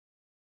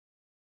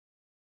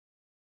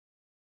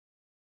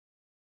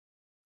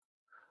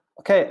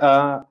Okay,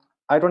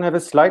 I don't have a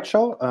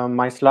slideshow.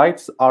 My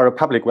slides are a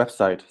public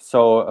website.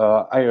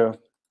 So I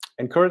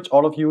encourage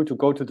all of you to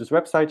go to this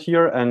website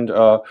here and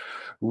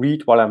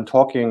read while I'm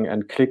talking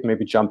and click,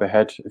 maybe jump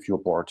ahead if you're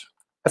bored.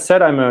 As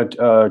said, I'm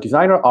a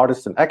designer,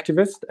 artist, and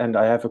activist, and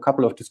I have a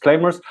couple of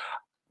disclaimers.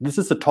 This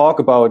is a talk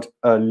about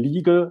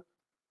legal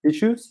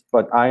issues,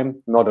 but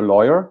I'm not a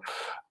lawyer.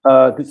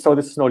 So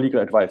this is no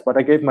legal advice, but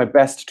I gave my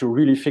best to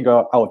really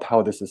figure out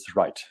how this is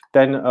right.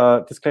 Then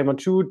disclaimer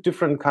 2,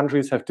 different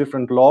countries have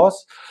different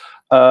laws,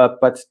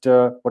 but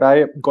what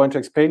I'm going to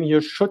explain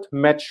here should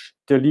match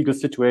the legal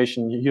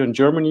situation here in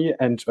Germany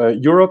and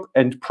Europe,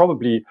 and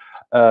probably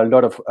a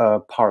lot of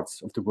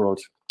parts of the world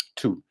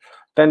too.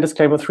 Then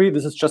disclaimer 3,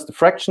 this is just a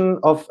fraction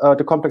of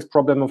the complex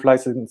problem of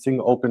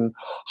licensing open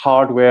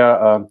hardware.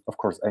 Of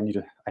course, I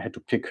had to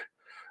pick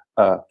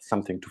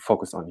something to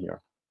focus on here.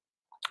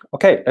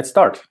 Okay, let's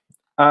start.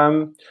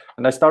 And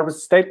I start with a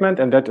statement,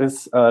 and that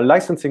is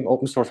licensing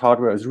open source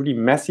hardware is really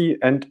messy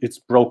and it's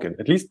broken,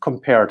 at least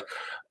compared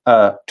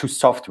to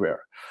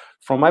software.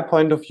 From my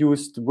point of view,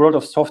 the world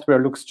of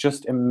software looks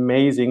just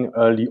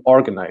amazingly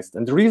organized.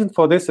 And the reason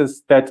for this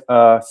is that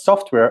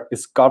software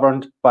is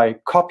governed by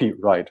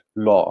copyright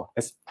law,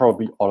 as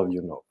probably all of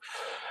you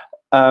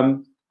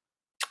know.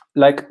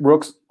 Like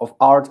works of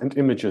art and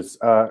images.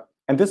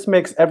 And this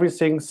makes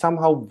everything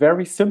somehow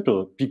very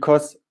simple,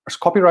 because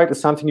copyright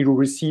is something you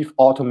receive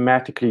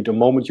automatically the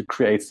moment you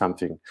create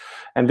something.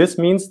 And this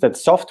means that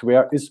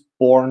software is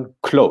born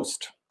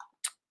closed.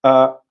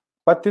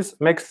 But this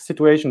makes the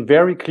situation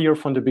very clear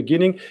from the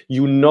beginning.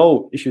 You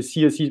know, if you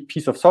see a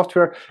piece of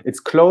software,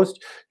 it's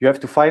closed. You have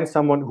to find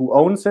someone who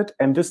owns it,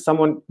 and this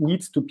someone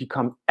needs to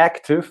become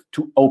active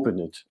to open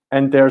it.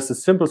 And there's a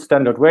simple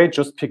standard way.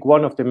 Just pick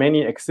one of the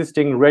many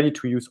existing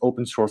ready-to-use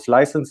open source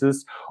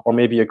licenses, or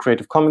maybe a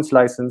Creative Commons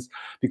license,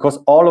 because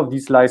all of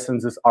these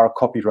licenses are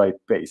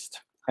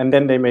copyright-based. And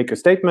then they make a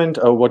statement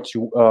what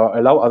you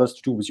allow others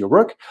to do with your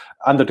work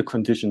under the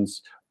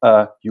conditions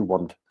you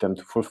want them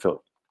to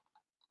fulfill.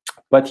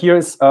 But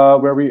here's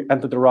where we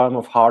enter the realm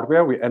of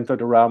hardware. We enter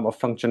the realm of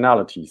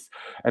functionalities.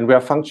 And where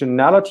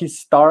functionalities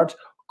start,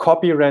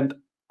 copyright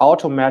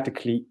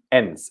automatically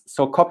ends.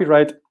 So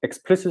copyright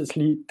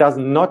explicitly does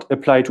not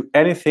apply to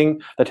anything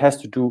that has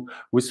to do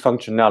with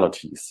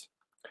functionalities.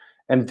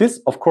 And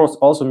this, of course,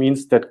 also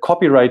means that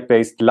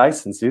copyright-based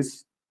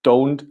licenses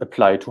don't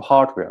apply to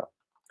hardware.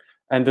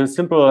 And the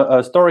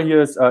simple story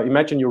here is,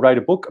 imagine you write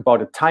a book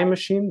about a time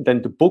machine,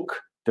 then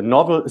the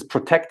novel is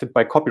protected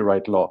by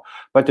copyright law,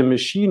 but the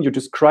machine you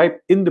describe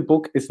in the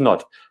book is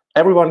not.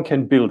 Everyone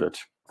can build it,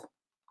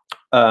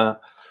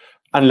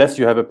 unless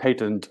you have a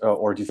patent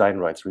or design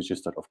rights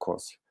registered, of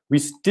course. We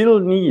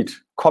still need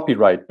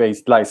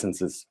copyright-based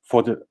licenses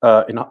for the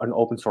in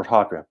open source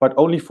hardware, but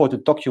only for the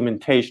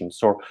documentation,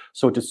 so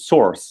the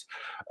source,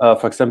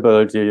 for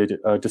example,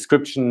 the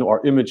description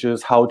or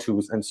images,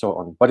 how-tos, and so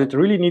on. But it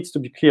really needs to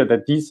be clear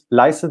that these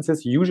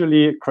licenses,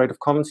 usually Creative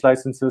Commons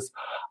licenses,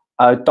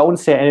 don't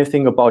say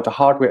anything about the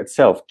hardware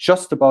itself,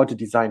 just about the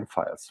design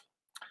files.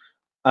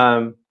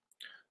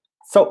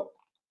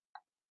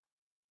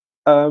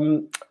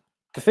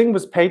 The thing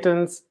with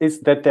patents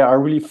is that they are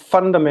really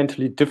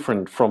fundamentally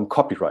different from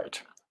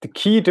copyright. The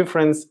key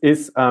difference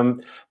is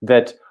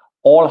that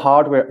all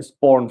hardware is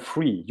born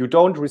free. You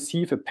don't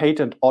receive a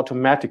patent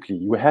automatically.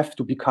 You have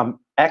to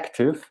become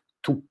active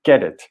to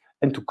get it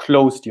and to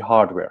close the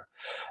hardware.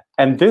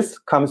 And this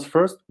comes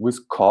first with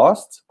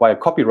costs, while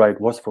copyright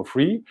was for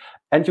free.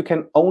 And you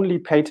can only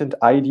patent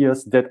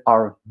ideas that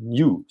are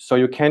new. So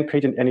you can't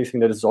patent anything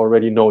that is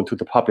already known to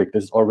the public,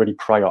 that is already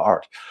prior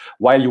art.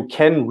 While you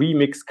can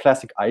remix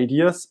classic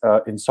ideas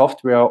in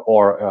software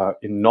or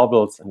in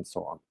novels and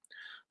so on.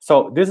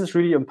 So this is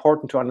really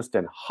important to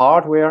understand.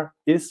 Hardware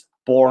is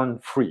born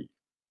free.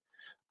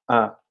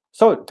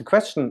 So the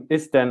question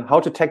is then how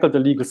to tackle the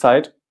legal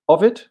side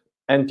of it.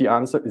 And the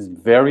answer is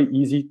very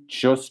easy.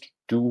 Just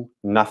do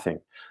nothing,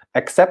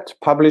 except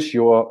publish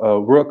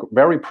your work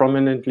very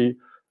prominently,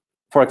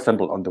 for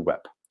example, on the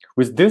web.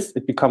 With this,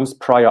 it becomes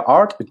prior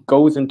art. It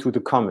goes into the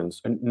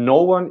commons, and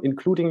no one,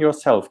 including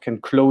yourself, can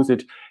close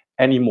it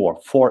anymore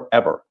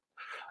forever.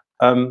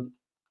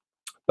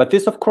 But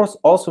this, of course,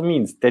 also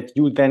means that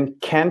you then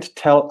can't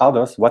tell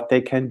others what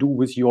they can do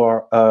with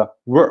your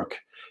work.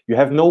 You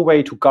have no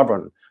way to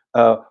govern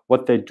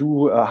what they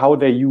do, how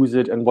they use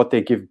it, and what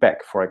they give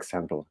back, for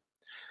example.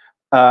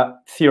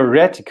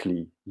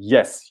 Theoretically,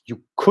 yes,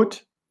 you could,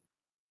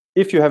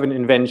 if you have an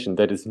invention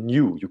that is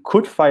new, you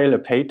could file a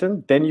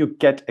patent, then you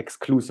get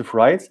exclusive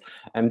rights,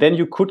 and then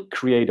you could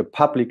create a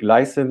public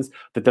license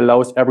that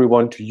allows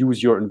everyone to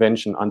use your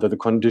invention under the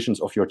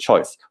conditions of your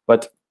choice.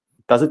 But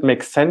does it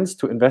make sense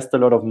to invest a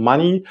lot of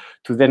money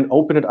to then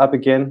open it up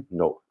again?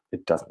 No,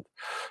 it doesn't.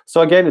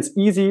 So again, it's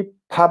easy,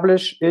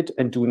 publish it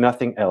and do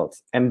nothing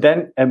else. And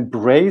then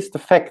embrace the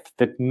fact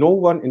that no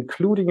one,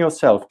 including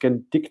yourself,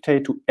 can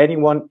dictate to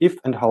anyone if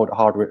and how the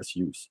hardware is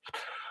used.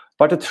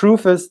 But the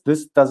truth is,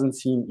 this doesn't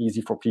seem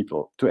easy for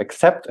people to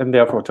accept and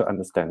therefore to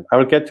understand. I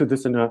will get to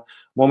this in a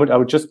moment. I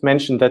would just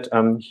mention that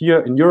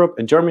here in Europe,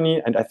 in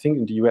Germany, and I think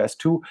in the US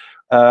too,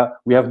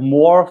 we have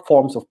more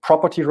forms of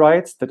property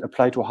rights that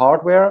apply to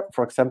hardware.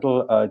 For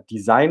example,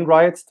 design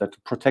rights that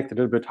protect a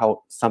little bit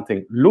how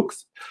something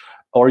looks,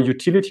 or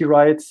utility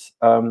rights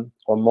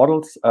or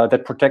models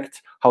that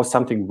protect how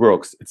something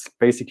works. It's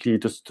basically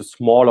just the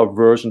smaller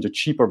version, the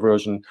cheaper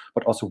version,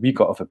 but also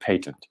weaker of a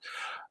patent.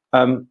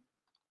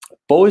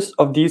 Both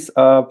of these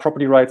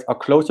property rights are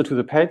closer to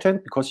the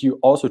patent because you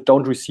also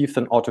don't receive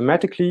them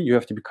automatically. You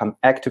have to become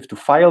active to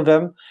file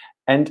them.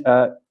 And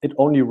it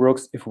only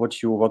works if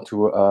what you want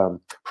to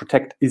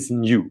protect is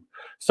new.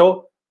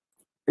 So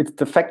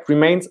the fact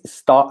remains,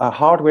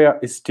 hardware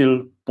is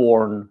still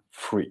born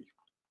free.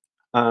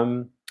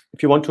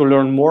 If you want to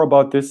learn more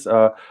about this,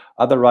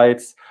 other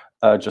rights,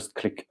 just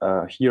click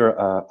here.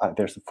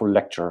 There's a full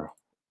lecture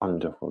on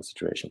the whole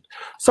situation.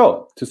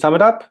 So to sum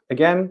it up,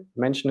 again,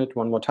 mention it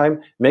one more time,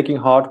 making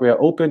hardware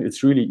open,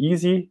 it's really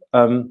easy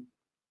from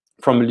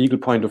a legal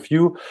point of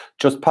view.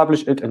 Just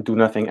publish it and do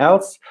nothing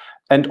else.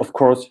 And of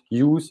course,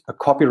 use a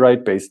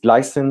copyright-based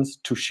license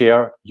to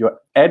share your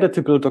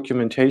editable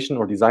documentation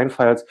or design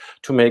files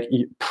to make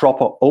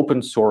proper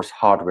open source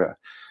hardware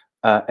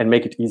and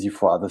make it easy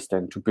for others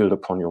then to build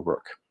upon your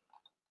work.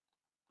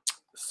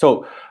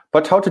 So,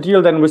 but how to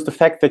deal then with the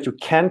fact that you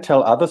can't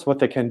tell others what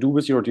they can do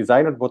with your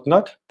design and what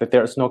not, that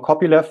there is no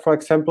copyleft, for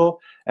example,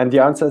 and the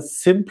answer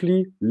is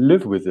simply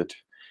live with it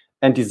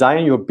and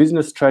design your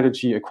business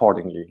strategy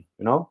accordingly,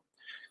 you know?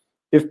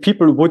 If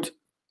people would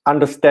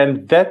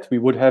understand that, we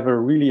would have a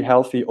really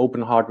healthy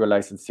open hardware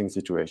licensing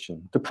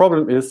situation. The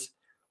problem is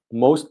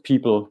most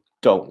people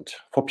don't.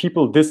 For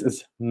people, this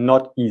is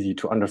not easy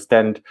to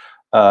understand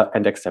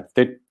and accept.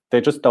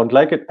 They just don't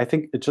like it. I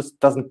think it just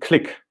doesn't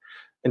click.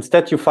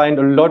 Instead, you find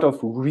a lot of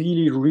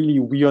really, really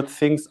weird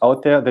things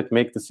out there that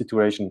make the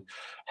situation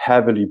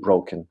heavily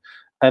broken.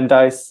 And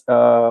I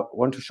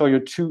want to show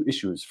you two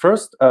issues.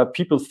 First,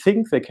 people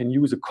think they can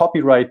use a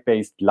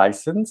copyright-based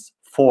license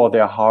for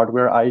their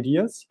hardware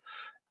ideas.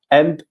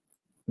 And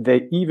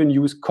they even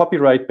use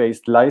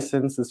copyright-based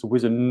licenses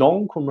with a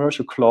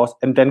non-commercial clause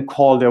and then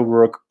call their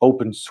work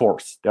open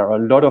source. There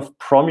are a lot of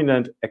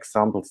prominent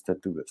examples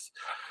that do this.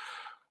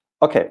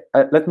 Okay,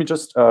 let me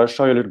just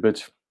show you a little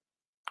bit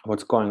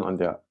what's going on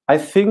there. I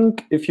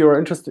think if you're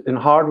interested in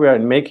hardware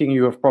and making,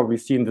 you have probably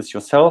seen this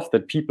yourself,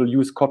 that people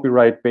use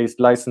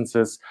copyright-based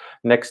licenses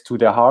next to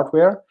their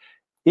hardware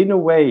in a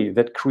way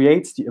that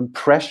creates the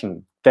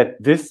impression that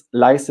this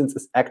license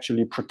is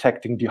actually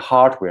protecting the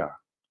hardware.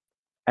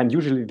 And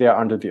usually they're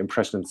under the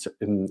impression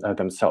in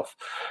themselves.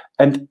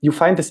 And you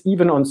find this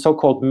even on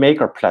so-called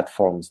maker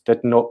platforms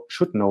that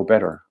should know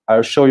better.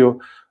 I'll show you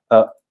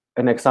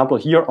an example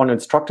here on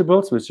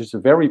Instructables, which is a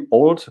very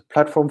old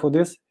platform for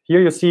this. Here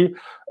you see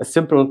a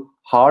simple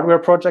hardware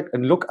project,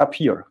 and look up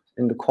here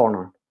in the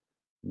corner.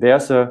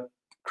 There's a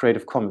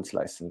Creative Commons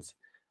license.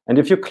 And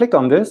if you click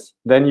on this,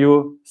 then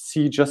you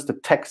see just the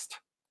text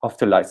of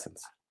the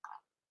license.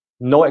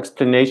 No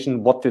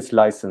explanation what this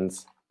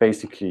license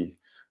basically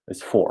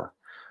is for.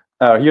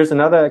 Here's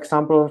another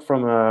example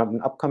from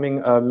an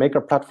upcoming maker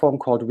platform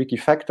called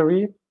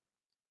Wikifactory.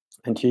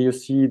 And here you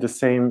see the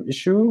same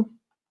issue.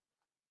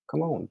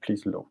 Come on,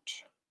 please load.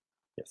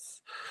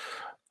 Yes.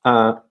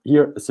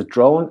 Here is a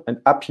drone, and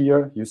up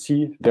here you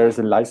see there is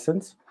a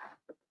license,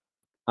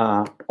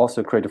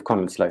 also a Creative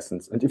Commons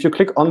license. And if you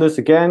click on this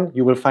again,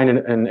 you will find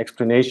an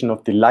explanation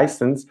of the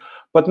license,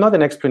 but not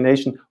an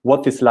explanation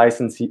what this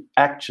license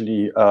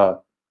actually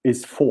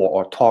is for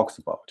or talks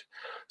about.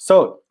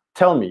 So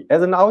tell me,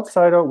 as an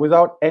outsider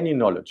without any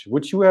knowledge,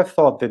 would you have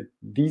thought that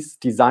these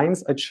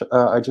designs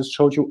I just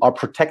showed you are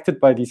protected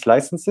by these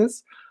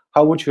licenses?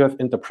 How would you have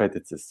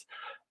interpreted this?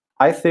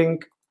 I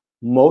think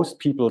most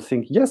people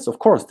think, yes, of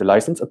course, the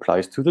license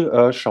applies to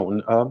the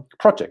shown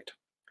project.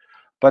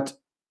 But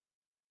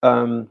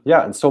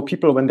yeah, and so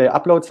people, when they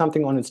upload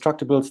something on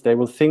Instructables, they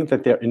will think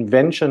that their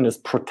invention is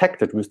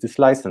protected with this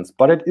license,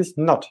 but it is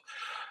not.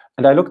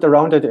 And I looked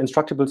around at the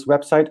Instructables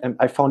website, and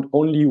I found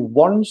only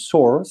one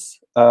source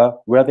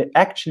where they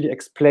actually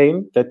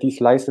explain that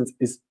this license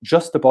is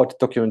just about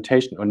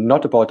documentation or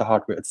not about the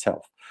hardware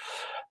itself.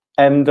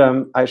 And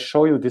I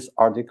show you this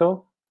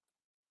article.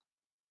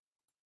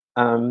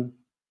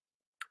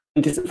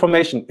 This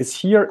information is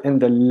here in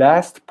the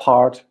last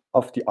part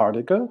of the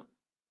article.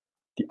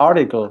 The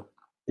article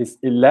is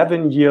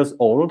 11 years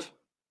old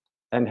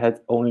and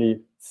had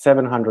only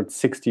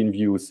 716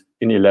 views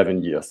in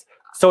 11 years.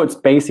 So it's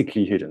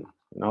basically hidden,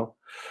 you know.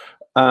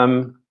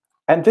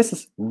 And this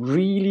is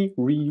really,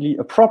 really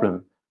a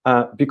problem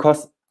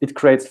because it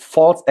creates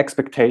false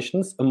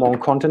expectations among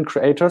content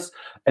creators,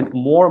 and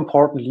more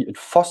importantly, it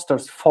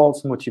fosters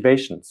false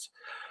motivations.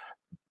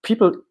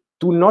 People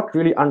do not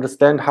really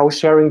understand how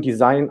sharing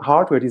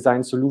hardware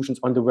design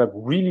solutions on the web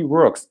really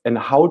works and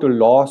how the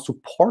law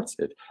supports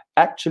it.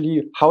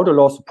 Actually, how the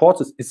law supports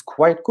it is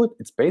quite good.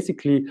 It's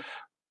basically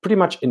pretty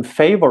much in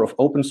favor of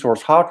open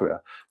source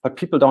hardware, but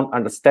people don't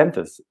understand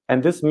this.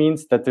 And this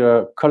means that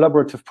the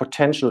collaborative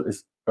potential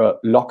is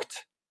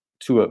locked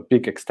to a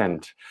big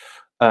extent.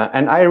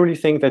 And I really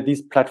think that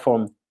these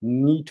platforms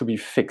need to be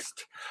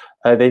fixed.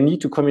 They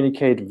need to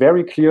communicate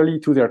very clearly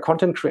to their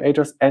content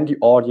creators and the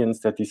audience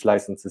that these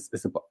licenses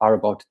are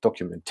about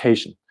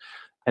documentation.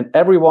 And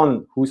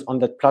everyone who's on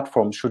that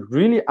platform should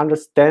really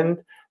understand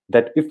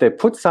that if they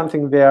put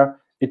something there,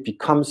 it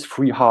becomes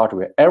free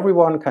hardware.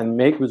 Everyone can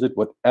make with it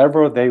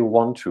whatever they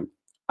want to,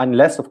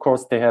 unless, of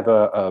course, they have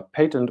a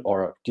patent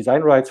or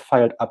design rights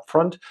filed up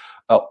front,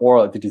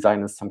 or the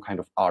design is some kind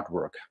of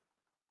artwork.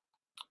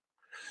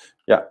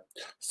 Yeah,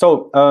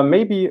 so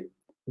maybe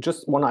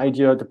just one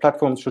idea, the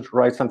platform should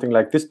write something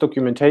like this: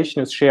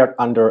 documentation is shared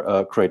under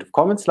a Creative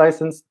Commons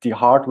license, the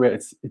hardware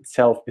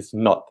itself is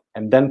not,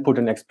 and then put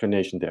an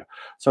explanation there,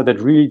 so that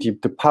really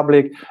the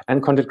public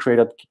and content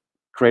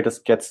creators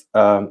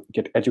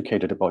get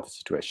educated about the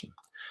situation.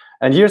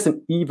 And here's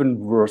an even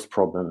worse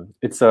problem.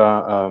 It's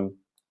a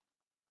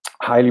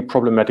highly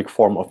problematic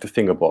form of the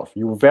thing above.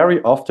 You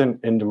very often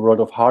in the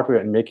world of hardware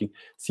and making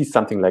see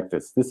something like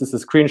this. This is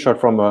a screenshot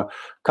from a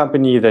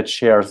company that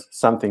shares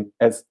something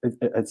as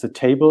a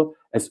table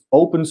as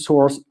open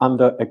source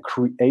under a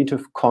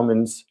Creative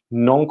Commons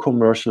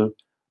non-commercial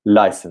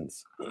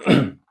license.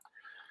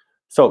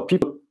 So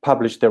people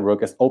publish their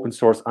work as open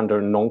source under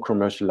a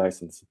non-commercial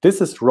license.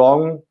 This is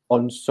wrong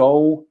on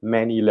so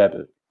many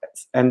levels.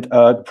 And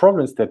the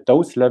problem is that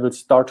those levels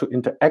start to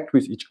interact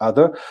with each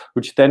other,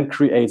 which then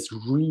creates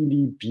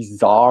really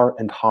bizarre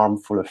and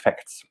harmful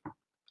effects.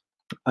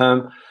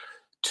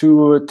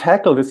 To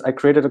tackle this, I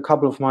created a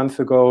couple of months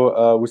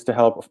ago, with the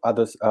help of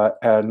others,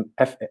 an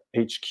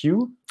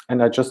FHQ.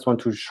 And I just want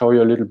to show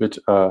you a little bit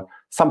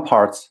some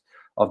parts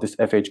of this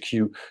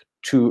FHQ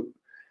to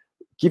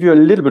give you a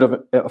little bit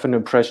of an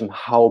impression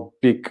how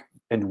big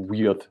and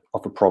weird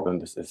of a problem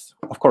this is.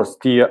 Of course,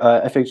 the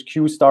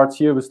FHQ starts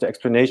here with the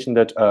explanation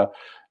that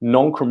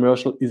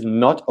non-commercial is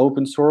not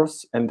open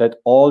source, and that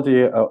all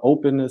the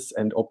openness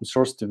and open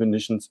source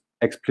definitions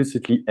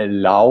explicitly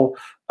allow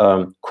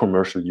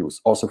commercial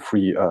use, also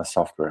free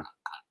software.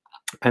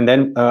 And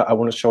then I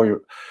want to show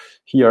you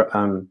here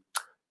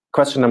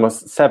question number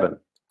 7.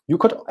 You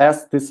could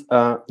ask this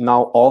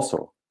now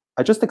also.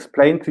 I just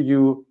explained to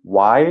you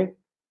why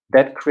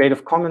that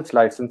Creative Commons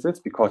licenses,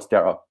 because they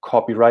are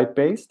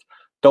copyright-based,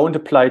 don't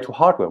apply to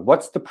hardware.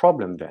 What's the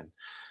problem then?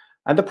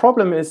 And the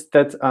problem is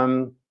that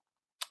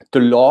the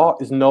law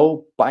is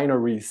no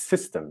binary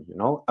system. You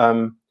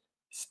know,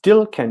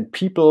 still can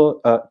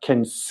people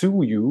can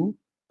sue you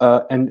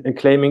and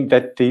claiming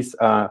that these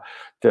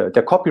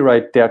the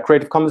copyright, their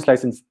Creative Commons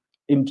license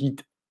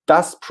indeed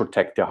does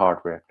protect their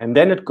hardware, and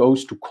then it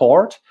goes to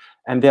court,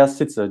 and there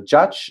sits a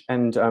judge,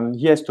 and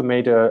he has to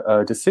make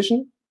a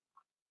decision.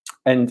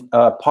 And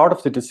part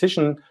of the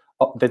decision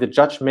that the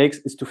judge makes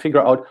is to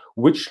figure out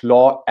which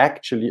law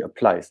actually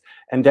applies.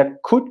 And there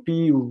could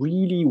be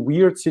really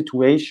weird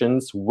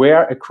situations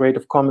where a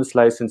Creative Commons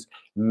license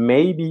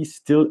maybe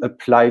still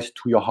applies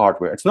to your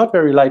hardware. It's not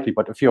very likely,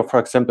 but if you're, for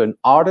example, an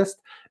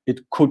artist,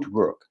 it could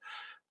work.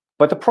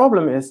 But the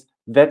problem is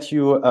that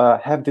you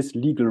have this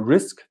legal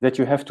risk that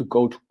you have to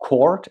go to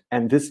court,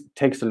 and this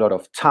takes a lot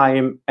of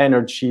time,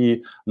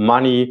 energy,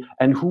 money,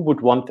 and who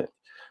would want it?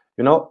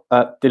 You know,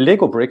 the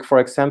Lego brick, for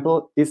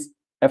example, is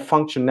a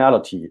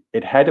functionality.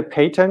 It had a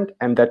patent,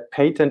 and that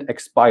patent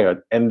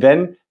expired. And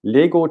then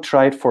Lego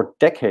tried for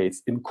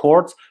decades in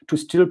courts to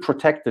still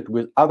protect it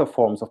with other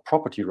forms of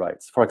property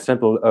rights, for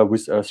example,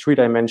 with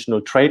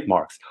three-dimensional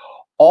trademarks.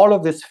 All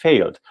of this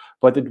failed,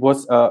 but it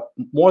was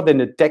more than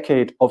a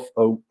decade of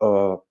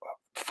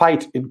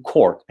fight in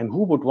court. And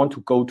who would want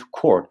to go to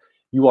court?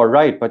 You are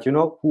right, but you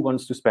know, who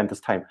wants to spend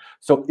this time?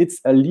 So it's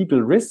a legal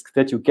risk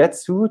that you get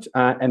sued,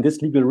 and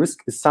this legal risk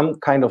is some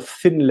kind of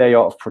thin layer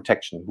of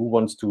protection. Who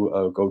wants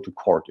to go to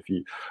court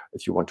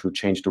if you want to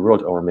change the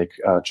world or make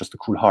just a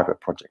cool hardware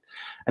project?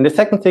 And the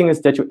second thing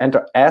is that you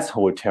enter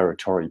asshole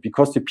territory,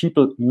 because the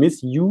people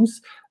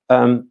misuse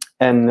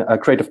a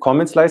Creative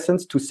Commons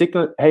license to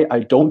signal, hey,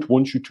 I don't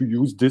want you to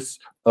use this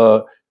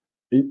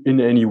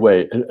in any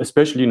way,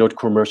 especially not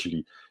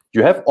commercially.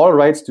 You have all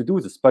rights to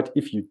do this, but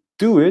if you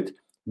do it,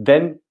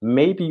 then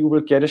maybe you will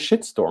get a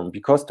shitstorm,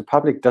 because the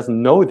public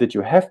doesn't know that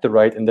you have the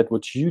right and that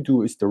what you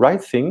do is the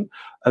right thing.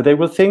 They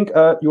will think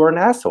you're an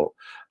asshole.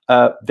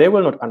 They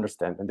will not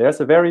understand. And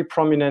there's a very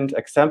prominent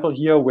example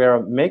here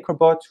where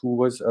MakerBot, who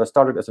was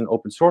started as an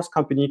open source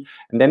company,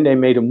 and then they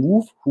made a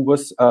move who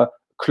was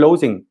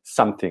closing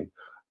something.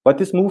 But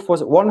this move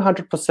was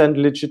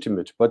 100%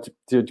 legitimate, but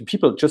the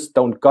people just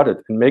don't got it.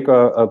 And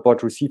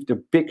MakerBot received a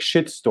big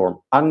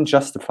shitstorm,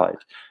 unjustified.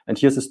 And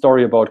here's a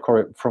story about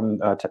from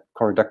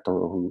Cory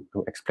Doctorow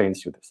who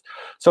explains you this.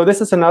 So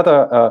this is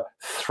another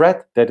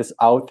threat that is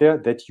out there,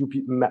 that you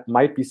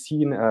might be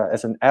seen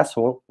as an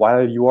asshole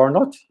while you are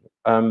not.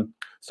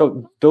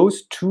 So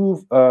those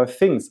two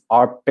things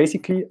are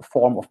basically a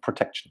form of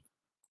protection.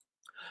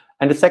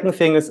 And the second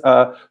thing is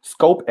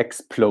scope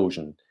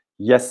explosion.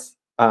 Yes.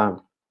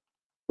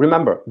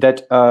 remember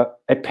that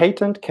a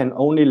patent can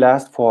only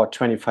last for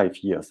 25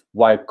 years,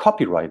 while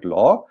copyright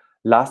law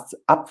lasts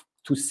up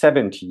to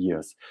 70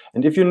 years.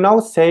 And if you now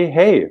say,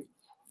 hey,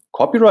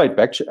 copyright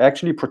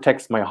actually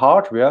protects my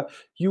hardware,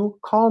 you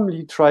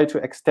calmly try to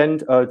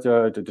extend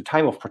the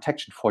time of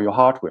protection for your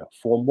hardware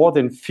for more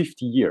than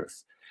 50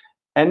 years.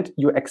 And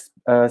you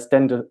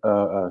extend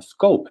a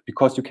scope,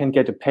 because you can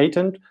get a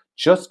patent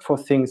just for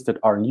things that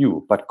are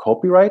new. But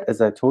copyright, as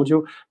I told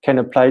you, can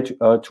apply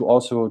to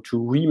also to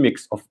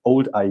remix of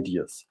old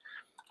ideas.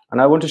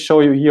 And I want to show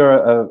you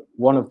here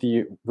one of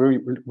the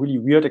really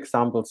weird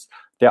examples.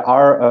 There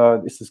are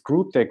this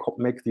group, they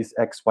make these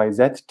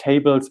XYZ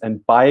tables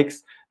and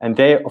bikes, and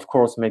they, of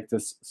course, make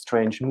this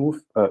strange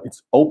move.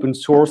 It's open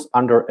source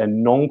under a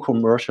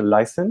non-commercial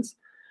license.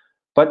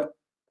 But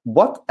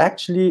what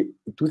actually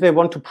do they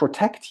want to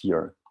protect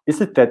here? Is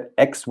it that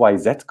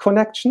XYZ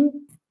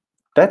connection?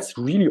 That's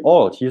really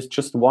old. Here's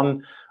just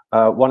one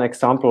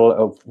example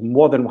of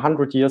more than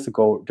 100 years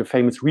ago, the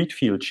famous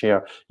Reedfield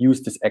chair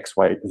used this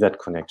XYZ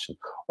connection.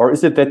 Or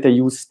is it that they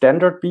use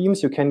standard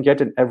beams you can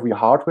get in every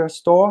hardware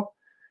store?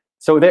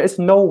 So there is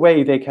no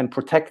way they can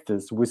protect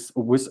this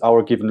with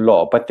our given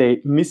law, but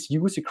they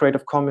misuse the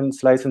Creative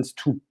Commons license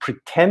to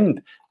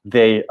pretend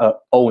they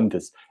own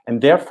this. And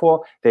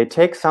therefore, they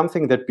take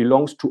something that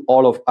belongs to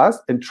all of us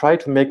and try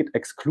to make it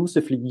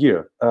exclusively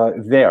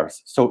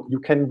theirs. So you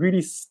can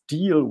really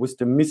steal with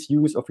the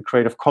misuse of the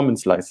Creative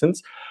Commons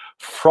license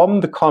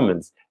from the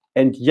commons.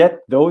 And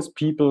yet those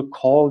people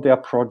call their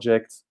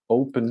projects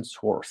open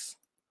source.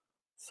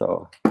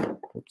 So,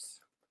 oops.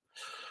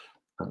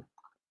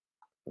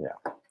 Yeah,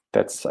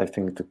 that's, I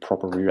think, the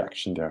proper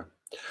reaction there.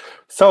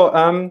 So,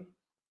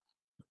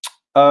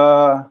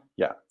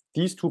 yeah.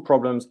 These two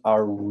problems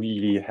are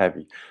really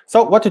heavy.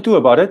 So what to do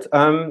about it?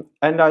 And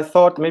I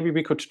thought maybe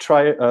we could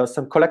try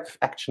some collective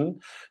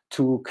action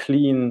to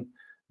clean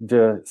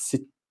the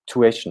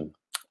situation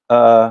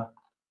to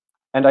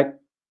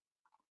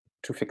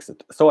fix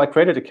it. So I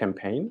created a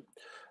campaign.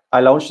 I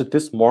launched it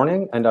this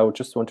morning, and I would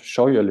just want to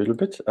show you a little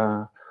bit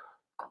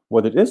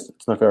what it is.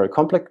 It's not very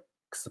complex,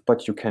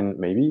 but you can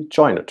maybe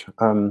join it.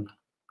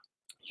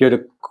 Here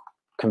the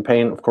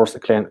campaign, of course,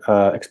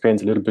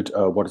 explains a little bit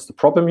what is the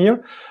problem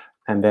here.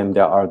 And then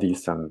there are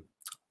these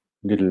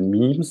little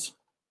memes.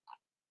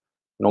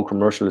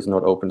 Non-commercial is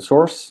not open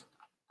source.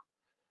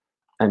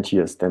 And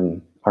here's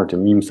then are the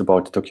memes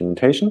about the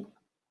documentation.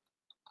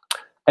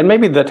 And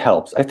maybe that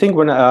helps. I think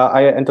when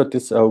I entered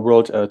this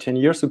world 10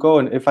 years ago,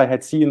 and if I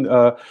had seen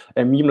a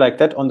meme like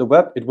that on the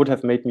web, it would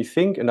have made me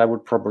think, and I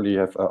would probably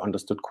have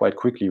understood quite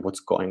quickly what's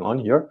going on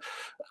here.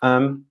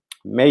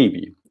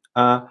 Maybe.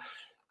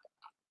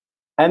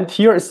 And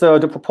here is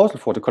the proposal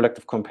for the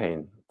collective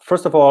campaign.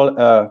 First of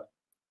all,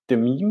 the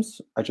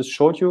memes I just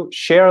showed you,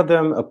 share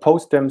them,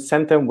 post them,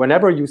 send them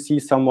whenever you see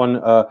someone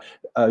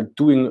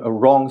doing a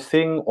wrong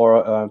thing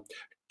or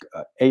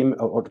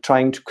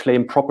trying to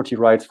claim property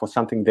rights for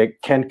something they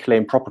can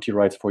claim property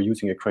rights for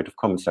using a Creative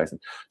Commons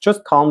license.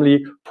 Just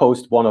calmly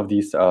post one of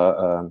these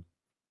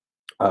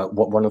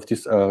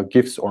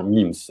GIFs or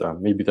memes.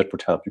 Maybe that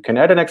would help. You can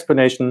add an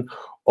explanation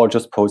or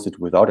just post it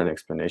without an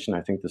explanation.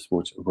 I think this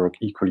would work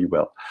equally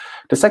well.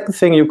 The second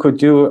thing you could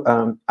do,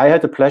 I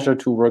had the pleasure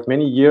to work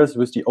many years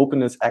with the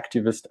openness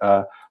activist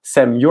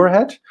Sam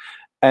Muirhead,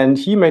 and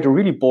he made a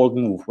really bold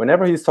move.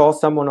 Whenever he saw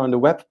someone on the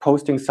web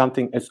posting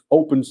something as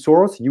open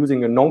source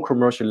using a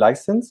non-commercial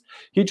license,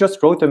 he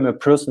just wrote them a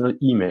personal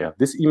email.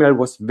 This email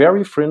was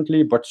very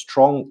friendly but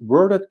strong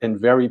worded and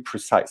very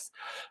precise.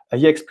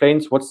 He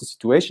explains what the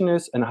situation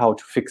is and how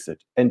to fix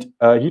it. And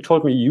he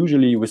told me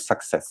usually with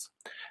success.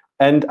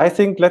 And I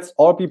think let's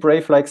all be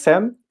brave like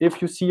Sam.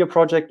 If you see a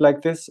project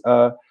like this,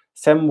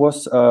 Sam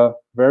was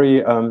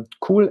very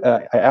cool.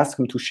 I asked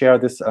him to share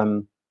this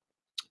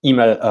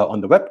email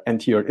on the web,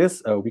 and here it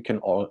is. We can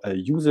all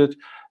use it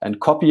and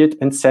copy it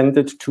and send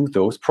it to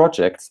those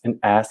projects and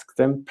ask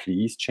them,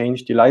 please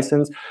change the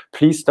license.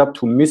 Please stop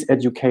to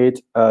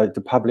miseducate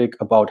the public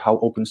about how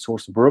open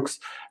source works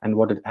and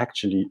what it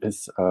actually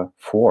is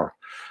for.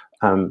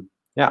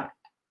 Yeah,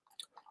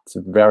 it's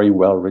very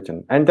well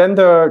written. And then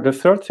the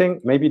third thing,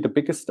 maybe the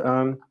biggest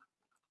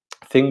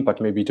thing,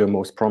 but maybe the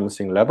most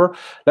promising lever,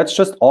 let's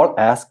just all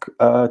ask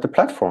the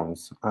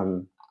platforms.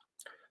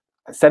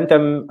 Send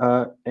them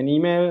an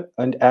email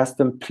and ask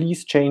them,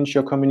 please change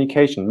your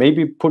communication.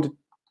 Maybe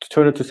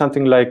turn it to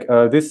something like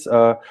this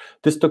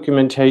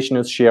documentation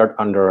is shared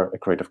under a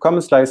Creative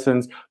Commons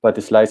license, but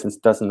this license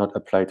does not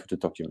apply to the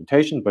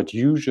documentation, but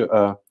usually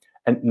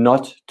and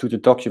not to the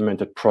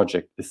documented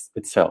project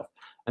itself.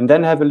 And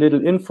then have a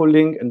little info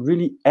link and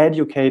really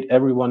educate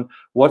everyone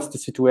what's the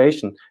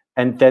situation,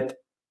 and that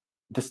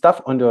the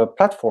stuff on the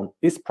platform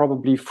is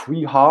probably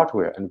free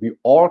hardware, and we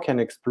all can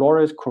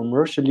explore it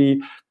commercially,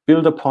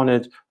 build upon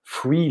it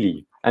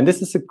freely. And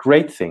this is a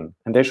great thing,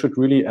 and they should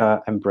really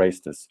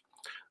embrace this.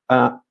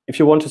 If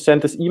you want to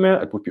send this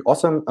email, it would be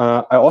awesome.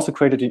 I also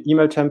created an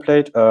email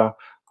template.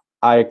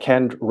 I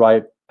can't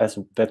write as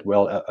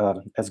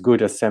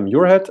good as Sam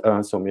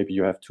Muirhead, so maybe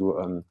you have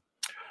to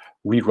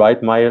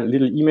rewrite my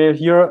little email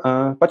here,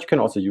 but you can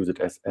also use it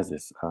as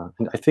is.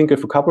 And I think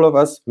if a couple of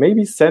us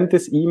maybe send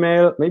this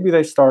email, maybe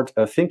they start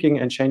thinking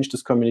and change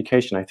this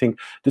communication. I think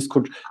this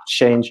could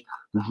change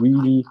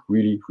really,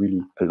 really,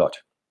 really a lot.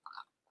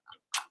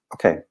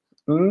 Okay,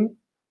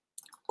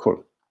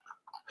 cool.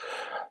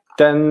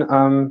 Then,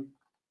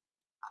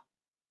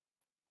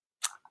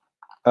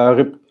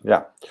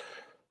 yeah.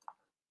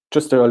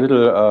 Just a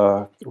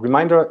little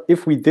reminder,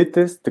 if we did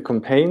this, the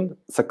campaign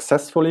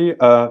successfully,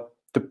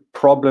 the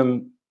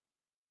problem,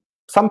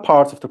 some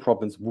parts of the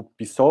problems would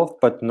be solved,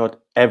 but not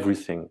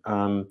everything.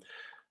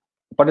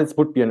 But it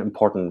would be an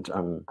important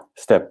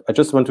step. I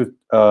just want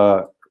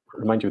to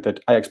remind you that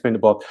I explained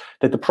about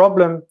that the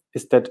problem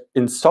is that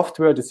in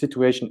software, the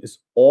situation is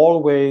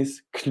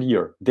always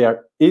clear.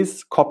 There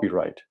is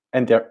copyright,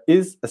 and there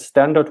is a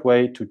standard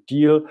way to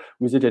deal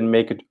with it and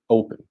make it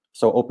open.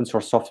 So open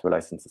source software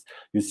licenses.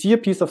 You see a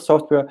piece of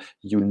software,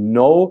 you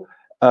know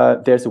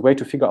there's a way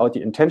to figure out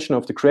the intention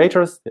of the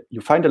creators,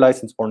 you find a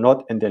license or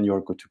not, and then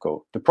you're good to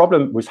go. The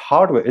problem with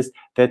hardware is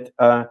that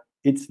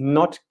it's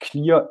not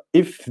clear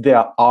if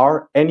there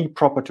are any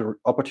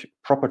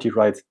property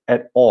rights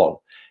at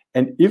all.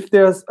 And if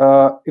there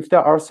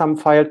are some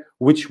filed,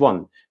 which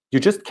one? You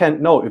just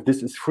can't know if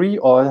this is free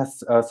or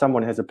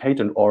someone has a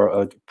patent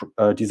or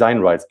design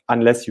rights,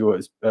 unless you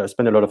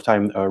spend a lot of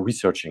time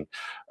researching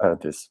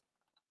this.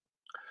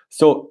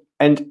 So,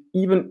 and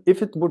even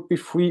if it would be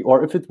free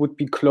or if it would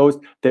be closed,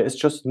 there is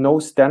just no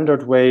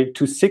standard way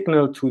to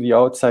signal to the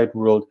outside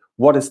world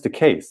what is the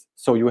case.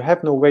 So you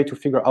have no way to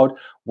figure out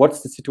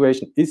what's the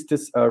situation. Is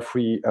this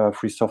free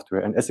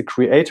software? And as a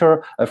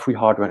creator of free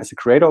hardware, as a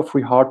creator of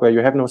free hardware, you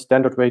have no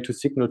standard way to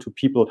signal to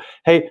people,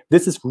 hey,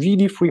 this is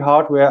really free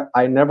hardware.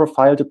 I never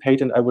filed a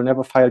patent. I will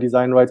never file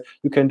design rights.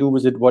 You can do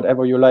with it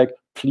whatever you like.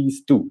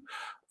 Please do.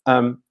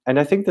 And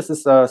I think this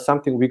is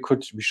something we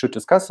should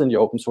discuss in the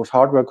open source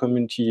hardware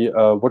community.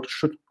 What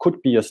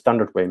could be a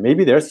standard way?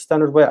 Maybe there's a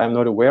standard way I'm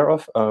not aware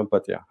of,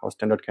 but yeah, how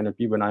standard can it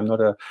be when I'm not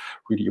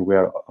really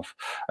aware of?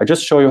 I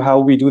just show you how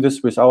we do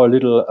this with our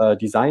little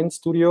design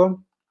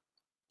studio.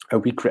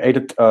 We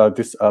created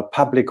this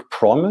public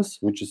promise,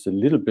 which is a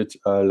little bit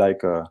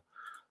like a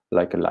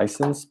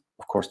license.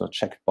 Of course, not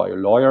checked by a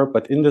lawyer,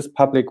 but in this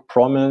public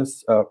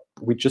promise,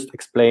 we just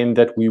explain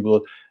that we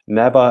will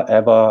never,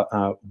 ever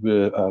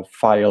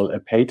file a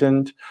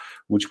patent,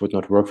 which would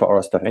not work for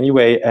our stuff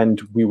anyway,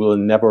 and we will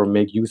never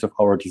make use of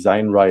our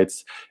design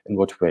rights in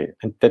what way,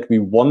 and that we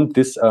want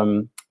this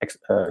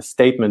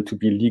statement to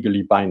be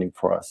legally binding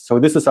for us. So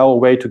this is our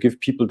way to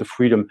give people the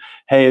freedom,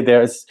 hey,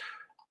 this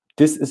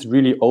is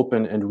really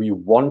open, and we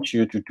want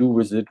you to do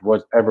with it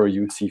whatever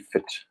you see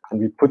fit.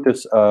 And we put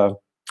this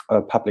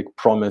public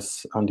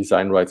promise on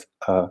design rights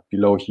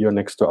below here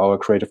next to our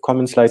Creative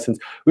Commons license,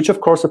 which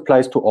of course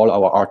applies to all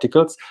our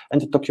articles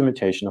and the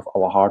documentation of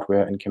our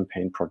hardware and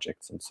campaign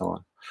projects and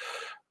so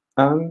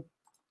on.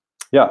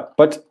 Yeah,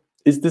 but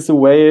is this a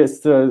way,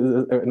 is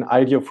an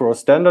idea for a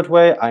standard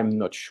way? I'm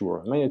not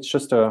sure. I mean, it's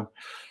just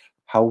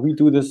how we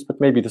do this,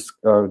 but maybe this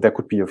there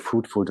could be a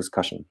fruitful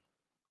discussion.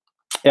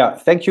 Yeah,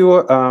 thank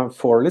you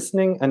for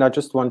listening, and I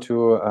just want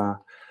to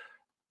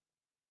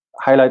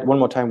highlight one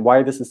more time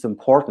why this is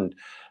important.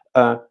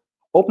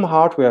 Open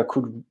hardware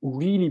could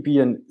really be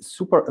a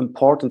super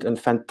important and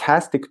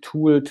fantastic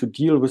tool to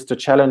deal with the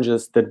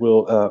challenges that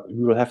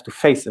we will have to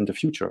face in the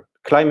future.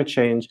 Climate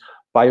change,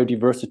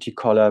 biodiversity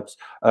collapse,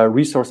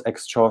 resource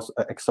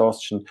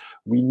exhaustion.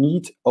 We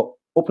need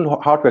open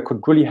hardware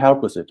could really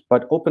help with it,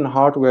 but open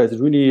hardware is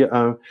really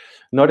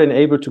not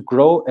enabled to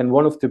grow. And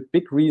one of the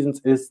big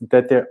reasons is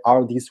that there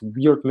are these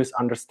weird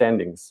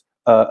misunderstandings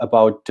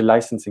about the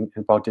licensing,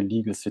 about the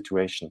legal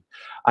situation.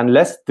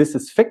 Unless this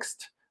is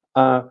fixed,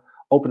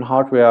 open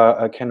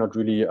hardware cannot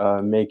really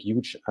make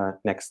huge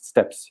next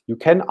steps. You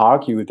can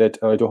argue that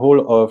the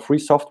whole free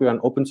software and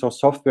open source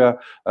software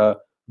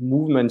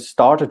movement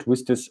started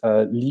with this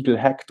legal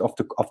hack of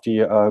the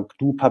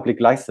GNU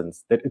public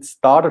license, that it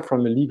started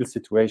from a legal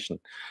situation.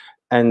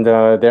 And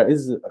there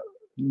is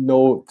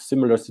no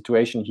similar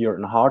situation here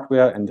in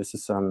hardware, and this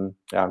is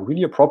yeah,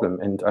 really a problem.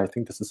 And I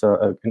think this is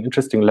an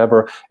interesting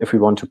lever if we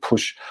want to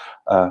push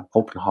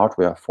open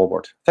hardware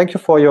forward. Thank you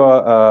for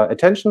your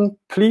attention.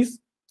 Please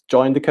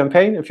join the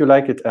campaign if you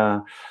like it.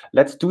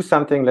 Let's do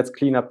something. Let's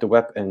clean up the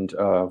web and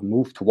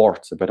move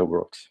towards a better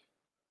world.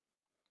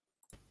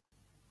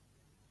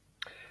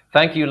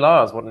 Thank you,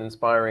 Lars. What an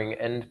inspiring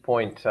end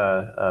point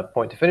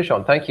to finish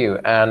on. Thank you.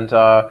 And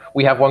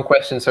we have one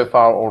question so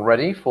far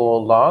already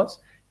for Lars.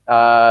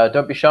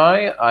 Don't be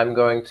shy. I'm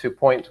going to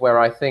point where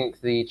I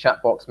think the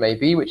chat box may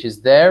be, which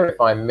is there if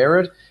I'm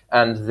mirrored,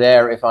 and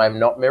there if I'm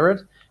not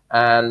mirrored.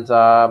 And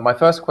my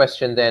first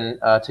question then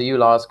to you,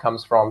 Lars,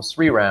 comes from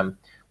Sriram,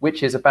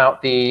 which is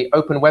about the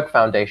Open Web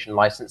Foundation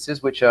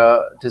licenses, which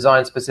are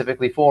designed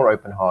specifically for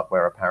open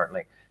hardware,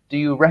 apparently. Do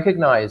you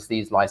recognize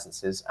these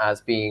licenses as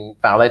being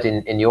valid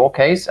in your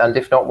case? And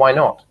if not, why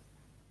not?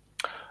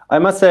 I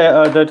must say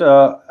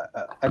that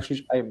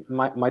actually I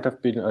might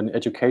have been an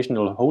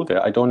educational hole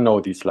there. I don't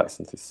know these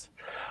licenses.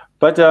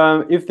 But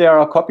if they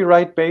are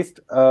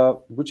copyright-based,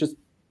 which is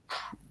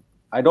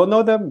I don't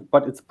know them,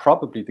 but it's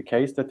probably the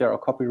case that they are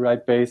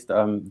copyright based.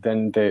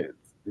 Then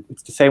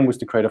it's the same with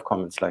the Creative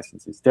Commons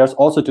licenses. There's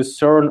also the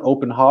CERN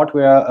open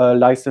hardware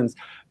license.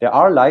 There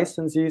are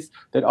licenses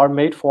that are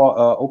made for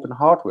open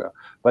hardware,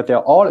 but they're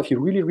all, if you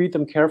really read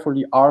them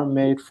carefully, are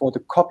made for the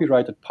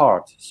copyrighted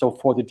parts, so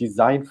for the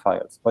design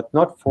files, but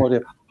not for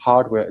the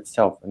hardware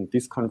itself. And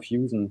this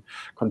confusion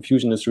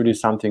is really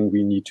something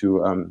we need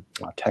to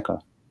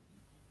tackle.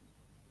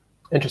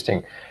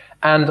 Interesting.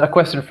 And a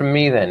question from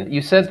me then.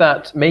 You said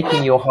that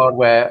making your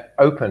hardware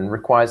open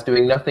requires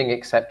doing nothing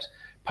except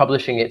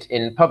publishing it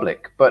in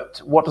public.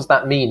 But what does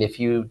that mean if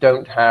you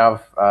don't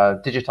have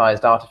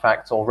digitized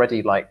artifacts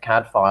already, like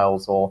CAD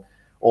files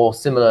or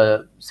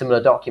similar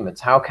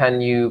documents? How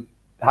can you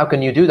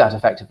do that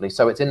effectively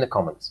so it's in the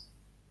commons?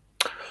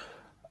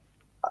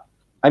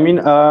 I mean,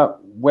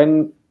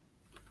 when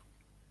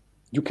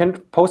you can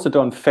post it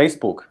on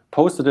Facebook,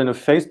 post it in a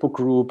Facebook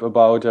group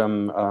about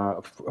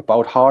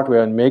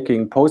hardware and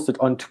making, post it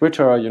on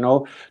Twitter, you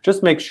know,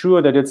 just make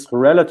sure that it's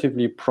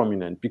relatively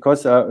prominent,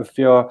 because if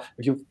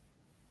you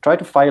try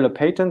to file a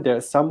patent, there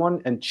is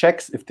someone and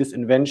checks if this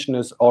invention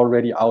is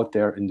already out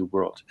there in the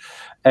world.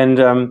 And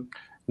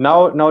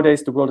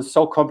nowadays the world is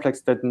so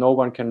complex that no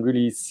one can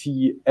really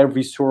see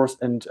every source,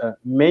 and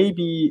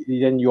maybe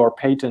then your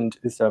patent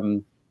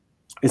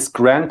is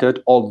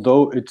granted,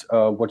 although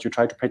what you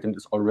try to patent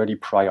is already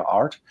prior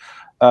art.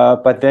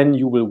 But then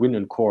you will win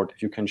in court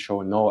if you can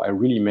show, no, I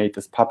really made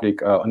this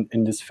public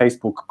in this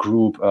Facebook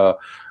group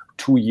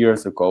 2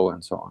 years ago,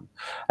 and so on.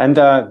 And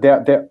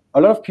a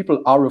lot of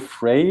people are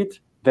afraid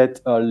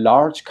that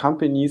large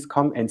companies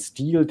come and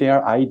steal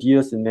their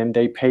ideas and then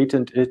they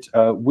patent it,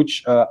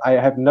 which I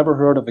have never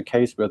heard of a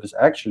case where this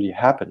actually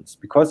happens,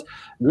 because it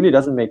really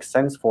doesn't make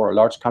sense for a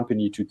large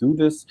company to do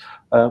this,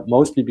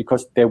 mostly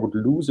because they would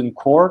lose in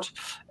court,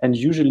 and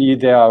usually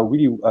they are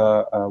really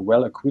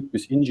well equipped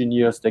with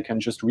engineers. They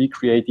can just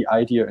recreate the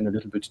idea in a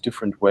little bit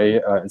different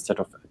way instead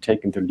of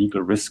taking the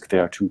legal risk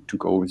there to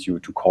go with you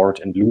to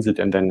court and lose it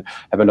and then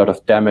have a lot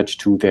of damage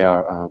to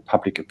their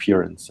public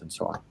appearance and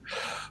so on.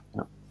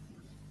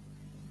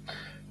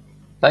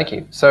 Thank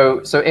you.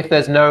 So if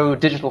there's no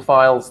digital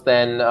files,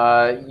 then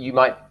you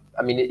might,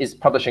 I mean, is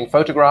publishing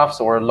photographs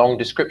or a long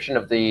description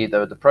of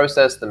the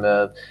process,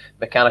 the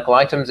mechanical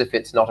items, if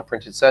it's not a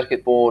printed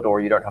circuit board or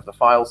you don't have the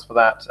files for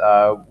that,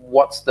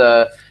 what's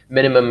the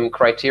minimum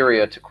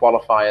criteria to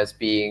qualify as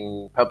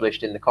being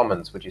published in the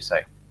commons, would you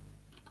say?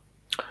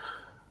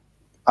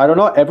 I don't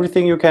know,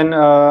 everything you can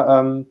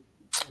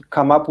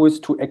come up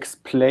with to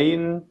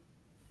explain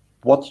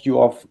what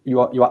your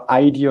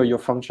idea, your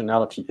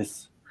functionality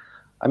is.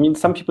 I mean,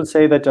 some people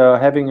say that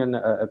having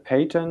a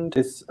patent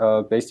is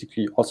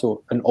basically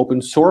also an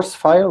open source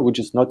file, which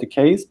is not the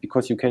case,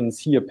 because you can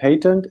see a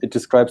patent, it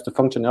describes the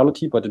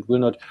functionality, but it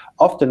will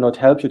often not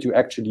help you to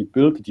actually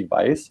build the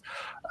device.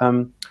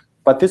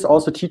 But this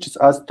also teaches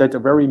us that a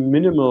very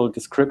minimal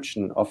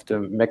description of the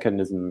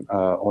mechanism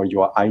or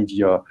your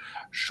idea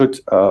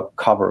should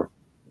cover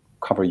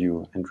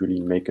you and really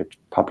make it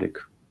public.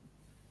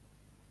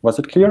 Was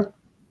it clear?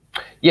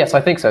 Yes,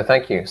 I think so.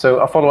 Thank you. So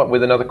I'll follow up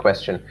with another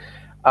question.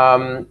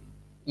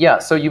 Yeah,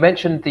 so you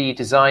mentioned the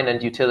design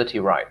and utility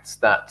rights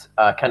that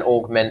can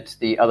augment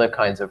the other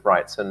kinds of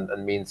rights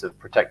and means of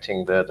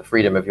protecting the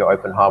freedom of your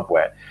open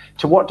hardware.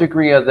 To what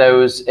degree are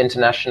those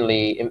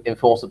internationally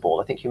enforceable?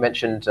 I think you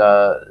mentioned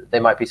they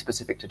might be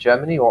specific to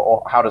Germany,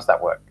 or how does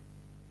that work?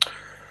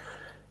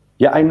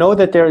 Yeah, I know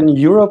that there in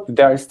Europe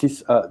there is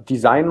these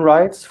design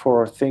rights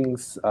for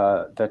things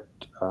that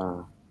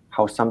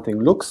how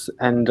something looks,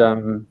 and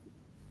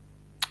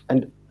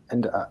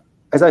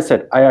as I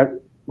said, I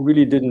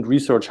really didn't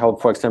research how,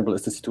 for example,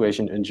 is the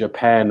situation in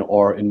Japan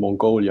or in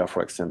Mongolia,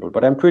 for example.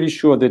 But I'm pretty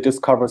sure that this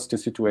covers the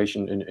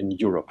situation in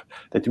Europe,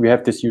 that we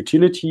have this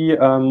utility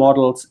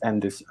models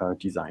and this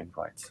design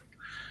rights.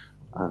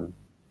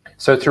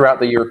 So throughout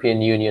the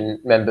European Union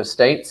member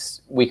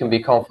states, we can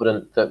be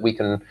confident that we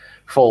can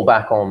fall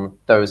back on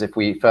those if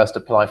we first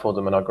apply for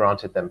them and are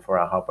granted them for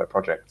our hardware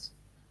projects.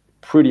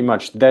 Pretty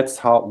much. That's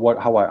how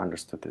I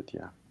understood it,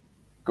 yeah.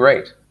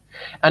 Great.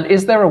 And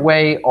is there a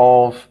way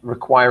of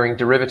requiring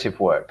derivative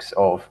works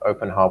of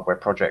open hardware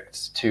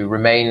projects to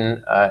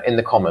remain in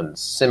the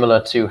commons,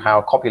 similar to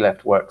how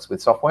copyleft works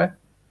with software?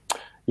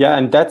 Yeah,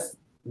 and that's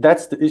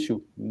the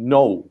issue.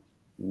 No,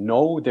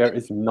 there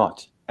is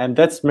not. And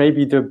that's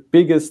maybe the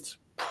biggest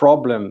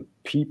problem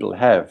people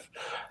have.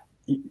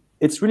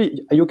 It's really,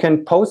 you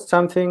can post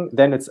something,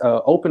 then it's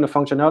open a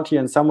functionality,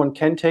 and someone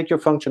can take your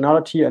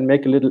functionality and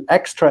make a little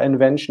extra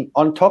invention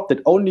on top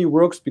that only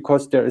works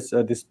because there is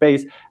this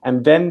space,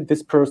 and then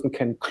this person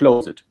can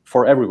close it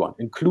for everyone,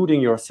 including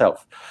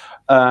yourself.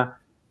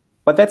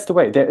 But that's the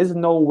way. There is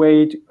no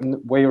way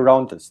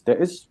around this. There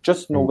is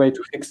just no way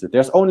to fix it.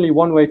 There's only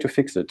one way to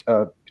fix it.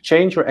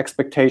 Change your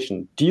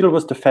expectation. Deal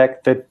with the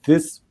fact that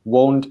this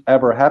won't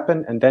ever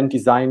happen, and then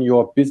design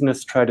your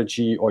business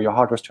strategy or your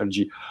hardware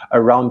strategy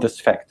around this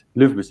fact.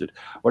 Live with it.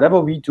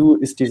 Whatever we do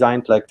is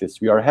designed like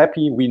this. We are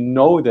happy. We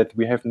know that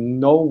we have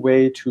no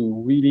way to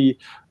really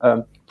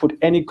put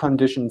any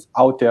conditions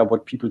out there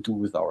what people do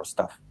with our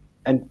stuff.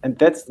 and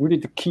that's really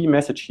the key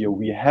message here.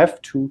 We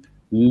have to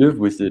live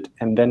with it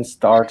and then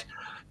start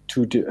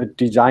to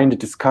design the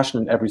discussion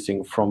and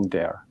everything from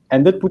there.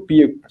 And that would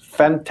be a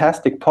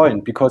fantastic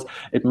point, because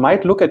it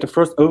might look at the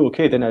first, oh,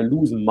 okay, then I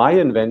lose my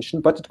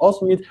invention, but it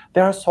also means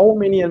there are so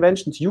many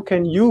inventions you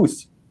can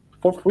use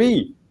for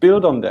free,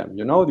 build on them.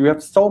 You know, you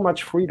have so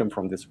much freedom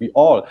from this.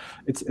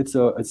 It's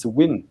a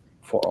win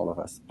for all of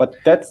us. But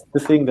that's the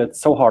thing that's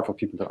so hard for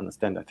people to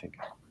understand, I think.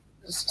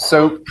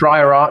 So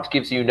prior art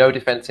gives you no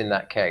defense in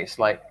that case.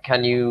 Like,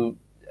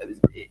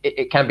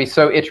 it can be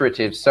so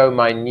iterative, so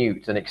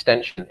minute an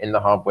extension in the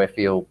hardware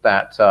field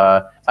that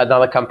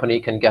another company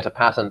can get a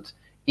patent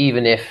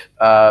even if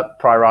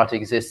prior art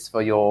exists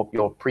for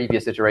your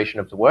previous iteration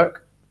of the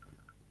work?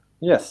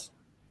 Yes.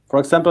 For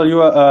example,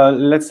 you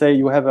let's say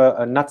you have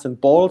a nuts and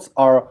bolts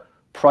are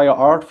prior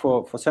art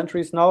for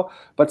centuries now,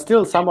 but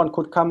still someone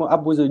could come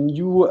up with a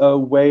new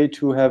way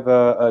to have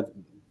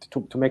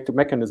to make the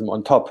mechanism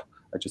on top.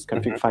 I just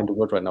can't find the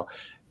word right now.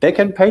 They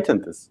can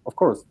patent this, of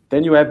course.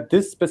 Then you have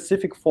this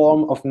specific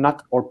form of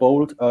nut or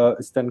bolt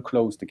is then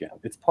closed again.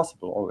 It's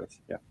possible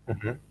always, yeah.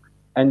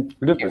 And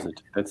live with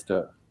it. That's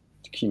the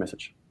key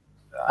message.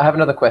 I have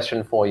another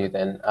question for you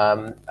then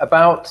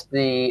about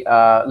the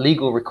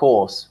legal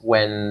recourse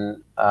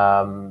when,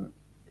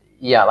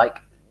 like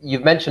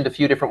you've mentioned a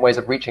few different ways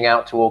of reaching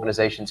out to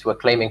organizations who are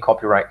claiming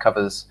copyright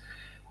covers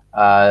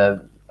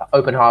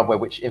open hardware,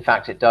 which in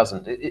fact it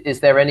doesn't.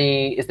 Is there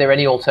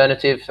any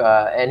alternative,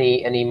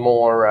 any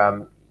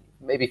more,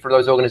 maybe for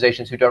those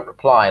organizations who don't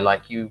reply,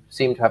 like you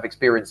seem to have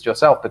experienced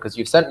yourself because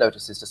you've sent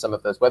notices to some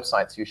of those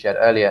websites you shared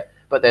earlier,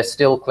 but they're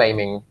still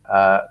claiming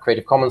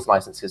Creative Commons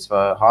licenses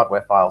for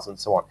hardware files and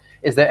so on.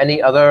 Is there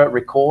any other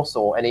recourse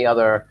or any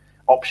other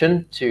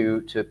option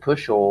to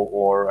push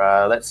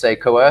or let's say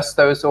coerce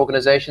those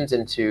organizations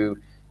into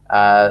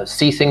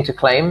ceasing to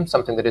claim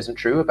something that isn't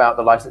true about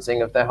the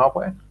licensing of their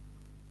hardware?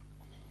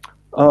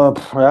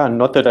 Yeah,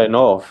 not that I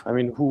know of. I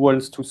mean, who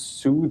wants to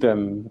sue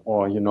them,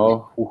 or you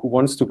know, who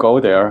wants to go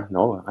there?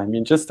 No, I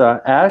mean, just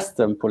ask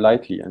them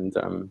politely, and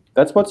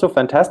that's what's so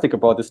fantastic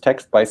about this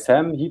text by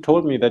Sam. He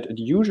told me that it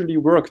usually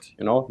worked.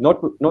 You know,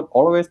 not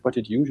always, but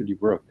it usually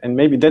worked. And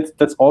maybe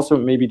that's also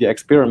maybe the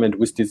experiment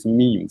with these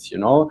memes. You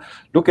know,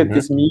 look at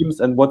these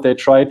memes and what they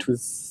try to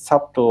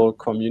subtle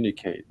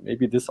communicate.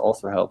 Maybe this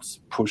also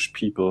helps push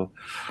people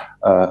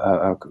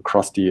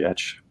across the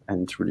edge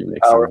and really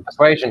make Power of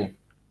persuasion.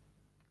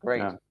 Great.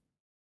 Yeah.